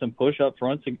to get some push up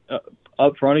front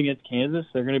against Kansas,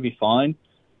 they're going to be fine.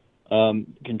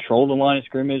 Control the line of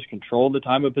scrimmage, control the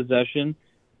time of possession.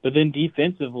 But then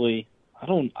defensively, I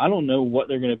don't know what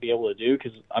they're going to be able to do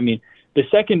because, the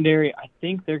secondary, I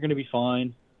think they're going to be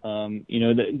fine.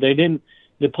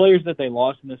 The players that they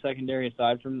lost in the secondary,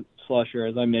 aside from Slusher,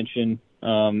 as I mentioned,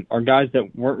 are guys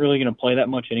that weren't really going to play that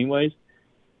much anyways.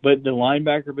 But the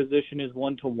linebacker position is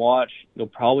one to watch. You'll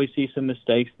probably see some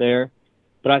mistakes there.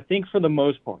 But I think for the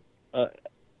most part,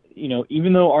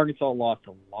 even though Arkansas lost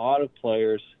a lot of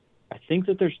players, I think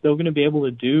that they're still going to be able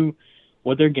to do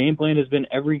what their game plan has been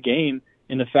every game.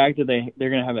 And the fact that they're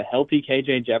going to have a healthy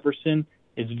KJ Jefferson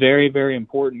is very, very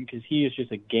important because he is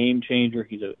just a game changer.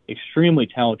 He's an extremely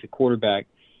talented quarterback.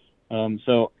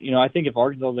 I think if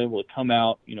Arkansas is able to come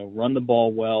out, run the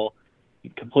ball well,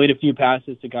 complete a few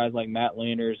passes to guys like Matt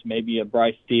Landers, maybe a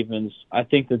Bryce Stevens, I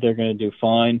think that they're going to do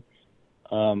fine.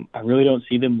 I really don't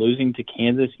see them losing to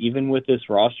Kansas even with this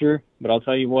roster. But I'll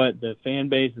tell you what, the fan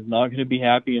base is not going to be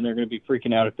happy, and they're going to be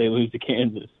freaking out if they lose to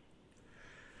Kansas.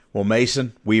 Well,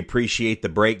 Mason, we appreciate the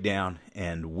breakdown,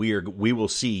 and we will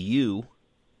see you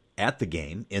at the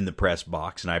game in the press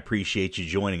box, and I appreciate you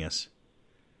joining us.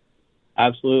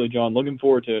 Absolutely, John. Looking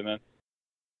forward to it, man.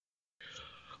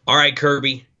 All right,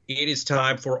 Kirby, it is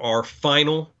time for our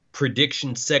final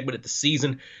prediction segment of the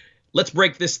season. Let's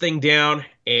break this thing down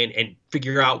and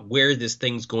figure out where this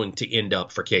thing's going to end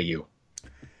up for KU.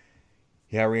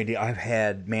 Yeah, Randy, I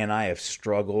have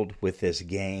struggled with this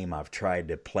game. I've tried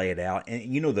to play it out. And,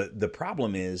 the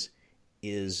problem is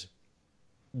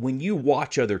when you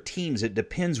watch other teams, it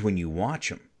depends when you watch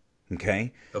them,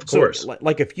 okay? Of course. So,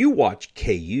 like if you watch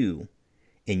KU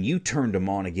and you turned them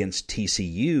on against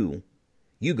TCU,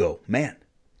 you go, man,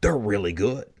 they're really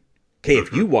good. Okay,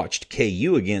 if you watched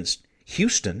KU against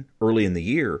Houston early in the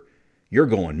year, you're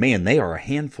going, man, they are a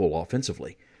handful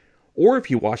offensively. Or if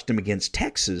you watched them against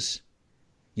Texas,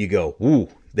 you go, ooh,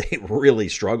 they really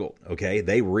struggled, okay?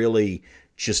 They really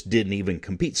just didn't even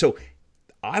compete. So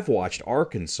I've watched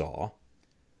Arkansas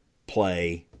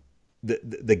play.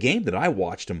 The game that I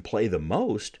watched them play the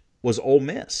most was Ole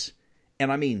Miss.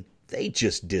 And, they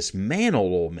just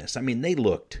dismantled Ole Miss. They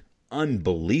looked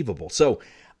unbelievable. So,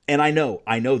 and I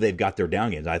know they've got their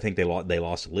down games. I think they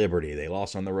lost to Liberty. They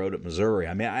lost on the road at Missouri.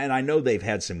 And I know they've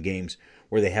had some games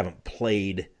where they haven't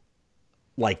played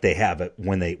like they have it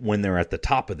when they're at the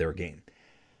top of their game.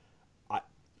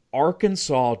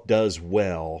 Arkansas does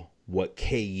well what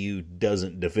KU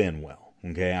doesn't defend well.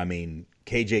 Okay,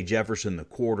 KJ Jefferson, the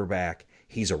quarterback,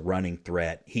 he's a running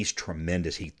threat. He's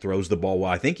tremendous. He throws the ball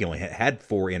well. I think he only had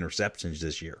 4 interceptions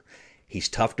this year. He's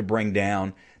tough to bring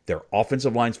down. Their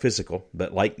offensive line's physical,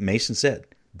 but like Mason said,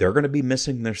 they're going to be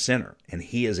missing their center, and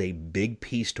he is a big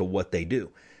piece to what they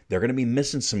do. They're going to be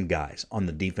missing some guys on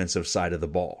the defensive side of the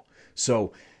ball.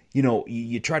 So,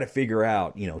 you try to figure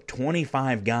out,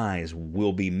 25 guys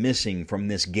will be missing from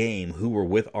this game who were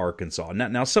with Arkansas.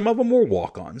 Now some of them were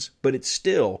walk-ons, but it's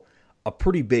still a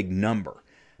pretty big number.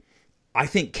 I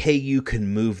think KU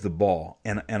can move the ball,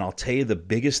 and I'll tell you the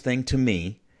biggest thing to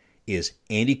me is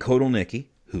Andy Kotelnicki,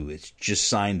 who has just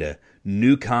signed a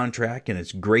new contract, and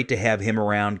it's great to have him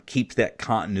around, keeps that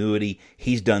continuity.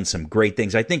 He's done some great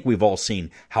things. I think we've all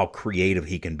seen how creative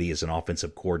he can be as an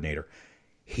offensive coordinator.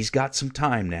 He's got some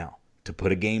time now to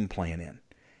put a game plan in.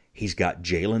 He's got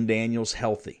Jalen Daniels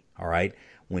healthy, all right?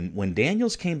 When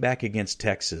Daniels came back against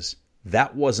Texas,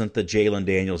 that wasn't the Jalen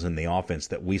Daniels in the offense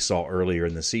that we saw earlier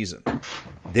in the season.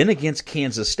 Then against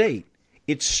Kansas State,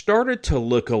 it started to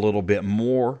look a little bit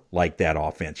more like that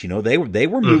offense. They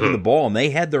were moving the ball, and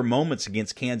they had their moments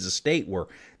against Kansas State where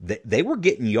they were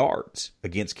getting yards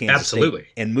against Kansas State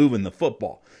and moving the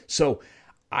football. So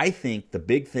I think the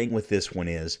big thing with this one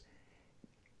is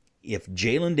if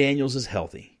Jalen Daniels is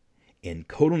healthy and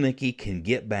Kotelnicki can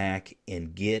get back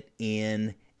and get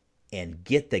in and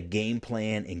get the game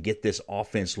plan and get this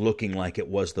offense looking like it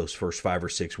was those first 5 or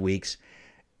 6 weeks,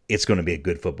 it's going to be a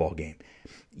good football game.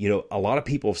 A lot of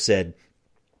people have said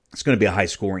it's going to be a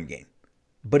high-scoring game,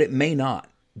 but it may not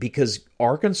because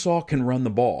Arkansas can run the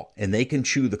ball and they can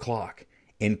chew the clock,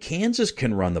 and Kansas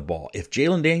can run the ball. If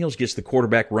Jalen Daniels gets the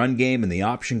quarterback run game and the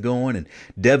option going and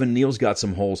Devin Neal's got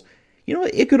some holes,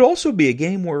 it could also be a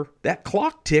game where that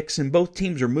clock ticks and both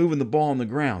teams are moving the ball on the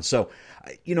ground. So,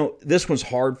 this one's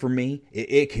hard for me.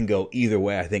 It can go either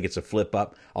way. I think it's a flip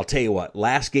up. I'll tell you what,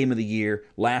 last game of the year,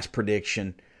 last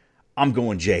prediction, I'm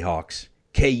going Jayhawks.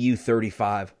 KU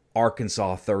 35,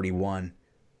 Arkansas 31.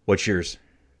 What's yours?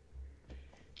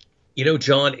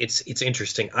 John, it's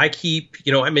interesting.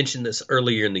 I mentioned this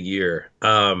earlier in the year.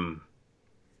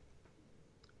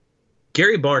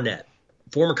 Gary Barnett,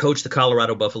 former coach of the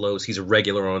Colorado Buffaloes, he's a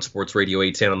regular on Sports Radio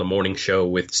 810 on the morning show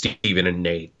with Steven and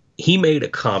Nate. He made a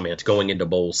comment going into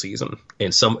bowl season,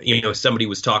 and somebody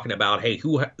was talking about, hey,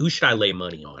 who should I lay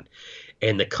money on?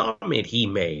 And the comment he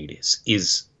made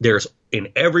is there's in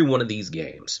every one of these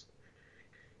games,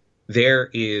 there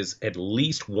is at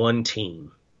least one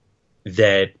team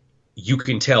that you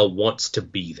can tell wants to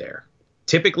be there.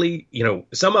 Typically,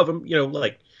 some of them,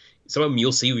 some of them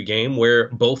you'll see a game where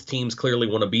both teams clearly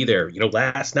want to be there.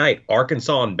 Last night,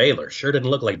 Arkansas and Baylor sure didn't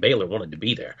look like Baylor wanted to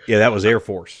be there. Yeah, that was Air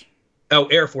Force. Oh,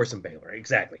 Air Force and Baylor.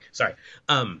 Exactly. Sorry.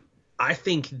 I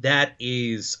think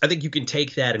you can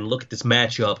take that and look at this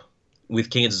matchup with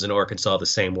Kansas and Arkansas the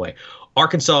same way.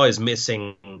 Arkansas is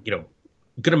missing,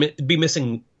 going to be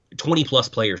missing 20 plus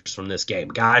players from this game.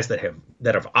 Guys that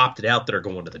have opted out, that are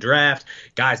going to the draft,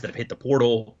 guys that have hit the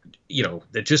portal,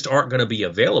 that just aren't going to be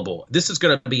available. This is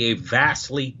going to be a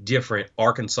vastly different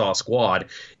Arkansas squad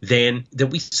than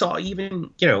we saw even,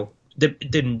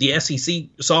 than the SEC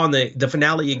saw in the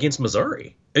finale against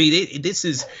Missouri. I mean, this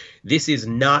is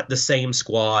not the same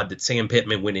squad that Sam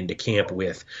Pittman went into camp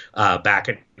with back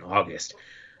in August.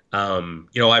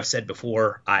 I've said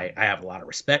before, I have a lot of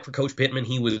respect for Coach Pittman.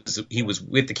 He was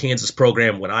with the Kansas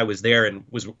program when I was there, and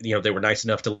they were nice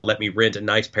enough to let me rent a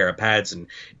nice pair of pads and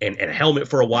a helmet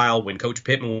for a while when Coach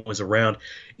Pittman was around.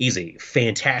 He's a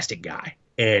fantastic guy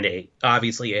and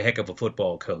obviously a heck of a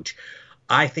football coach.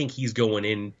 I think he's going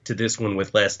into this one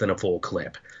with less than a full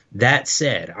clip. That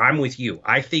said, I'm with you.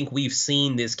 I think we've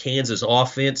seen this Kansas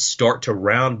offense start to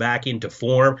round back into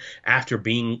form after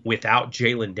being without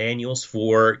Jalen Daniels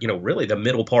for, really the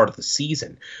middle part of the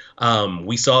season.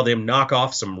 We saw them knock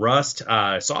off some rust,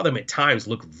 saw them at times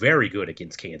look very good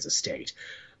against Kansas State.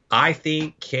 I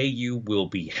think KU will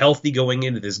be healthy going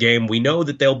into this game. We know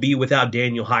that they'll be without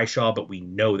Daniel Highshaw, but we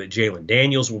know that Jalen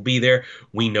Daniels will be there.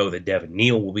 We know that Devin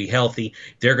Neal will be healthy.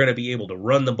 They're going to be able to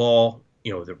run the ball.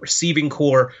 The receiving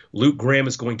core, Luke Graham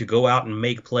is going to go out and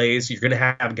make plays. You're going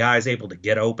to have guys able to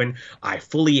get open. I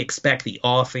fully expect the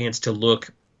offense to look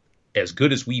as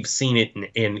good as we've seen it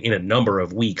in a number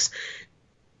of weeks.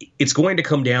 It's going to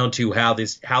come down to how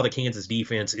the Kansas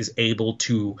defense is able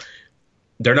to.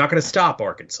 They're not going to stop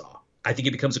Arkansas. I think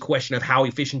it becomes a question of how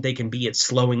efficient they can be at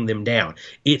slowing them down.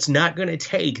 It's not going to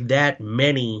take that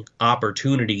many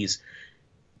opportunities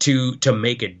to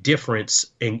make a difference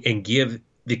and give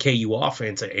the KU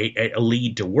offense a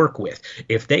lead to work with.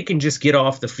 If they can just get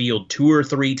off the field 2 or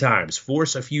 3 times,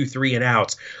 force a few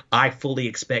 3-and-outs, I fully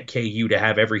expect KU to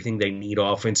have everything they need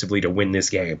offensively to win this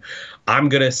game. I'm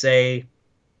going to say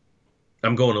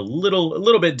I'm going a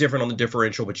little bit different on the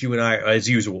differential, but you and I, as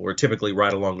usual, we're typically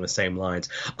right along the same lines.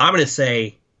 I'm going to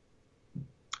say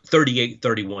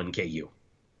 38-31 KU.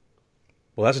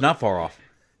 Well, that's not far off.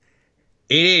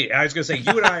 I was going to say,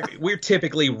 you and I, we're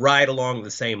typically right along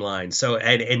the same line. So,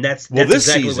 and that's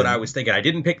exactly what I was thinking. I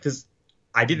didn't pick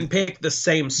the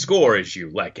same score as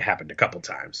you, like happened a couple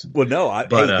times. Well, no,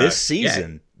 this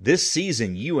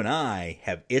season, you and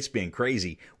I it's been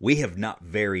crazy. We have not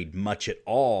varied much at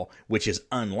all, which is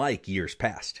unlike years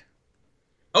past.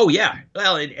 Oh yeah,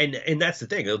 well, and that's the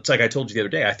thing. It's like I told you the other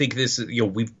day. I think this,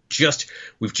 we've just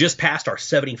passed our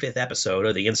 75th episode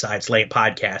of the Inside Slant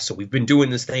podcast, so we've been doing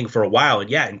this thing for a while. And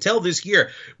yeah, until this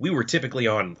year, we were typically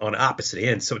on opposite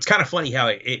ends. So it's kind of funny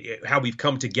how we've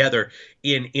come together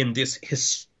in this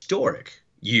historic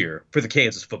year for the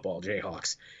Kansas football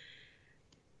Jayhawks.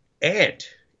 And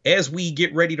as we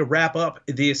get ready to wrap up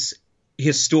this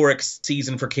historic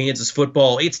season for Kansas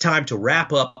football, it's time to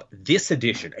wrap up this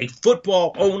edition, a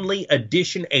football-only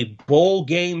edition, a bowl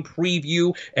game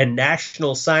preview and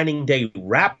National Signing Day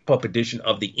wrap-up edition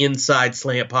of the Inside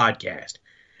Slant podcast.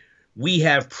 We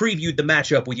have previewed the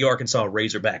matchup with the Arkansas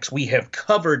Razorbacks. We have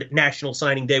covered National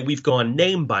Signing Day. We've gone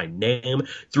name by name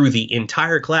through the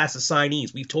entire class of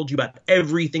signees. We've told you about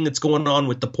everything that's going on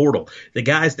with the portal, the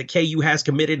guys that KU has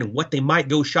committed, and what they might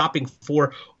go shopping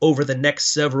for over the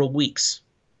next several weeks.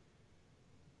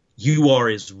 You are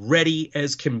as ready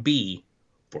as can be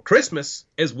for Christmas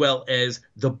as well as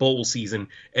the bowl season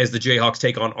as the Jayhawks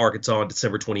take on Arkansas on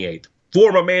December 28th.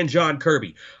 For my man John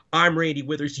Kirby, I'm Randy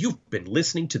Withers. You've been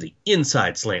listening to the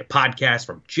Inside Slant podcast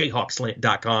from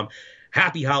JayhawkSlant.com.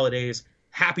 Happy holidays.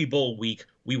 Happy bowl week.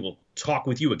 We will talk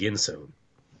with you again soon.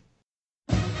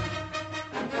 This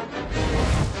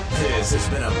has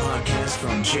been a podcast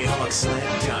from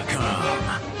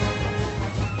JayhawkSlant.com.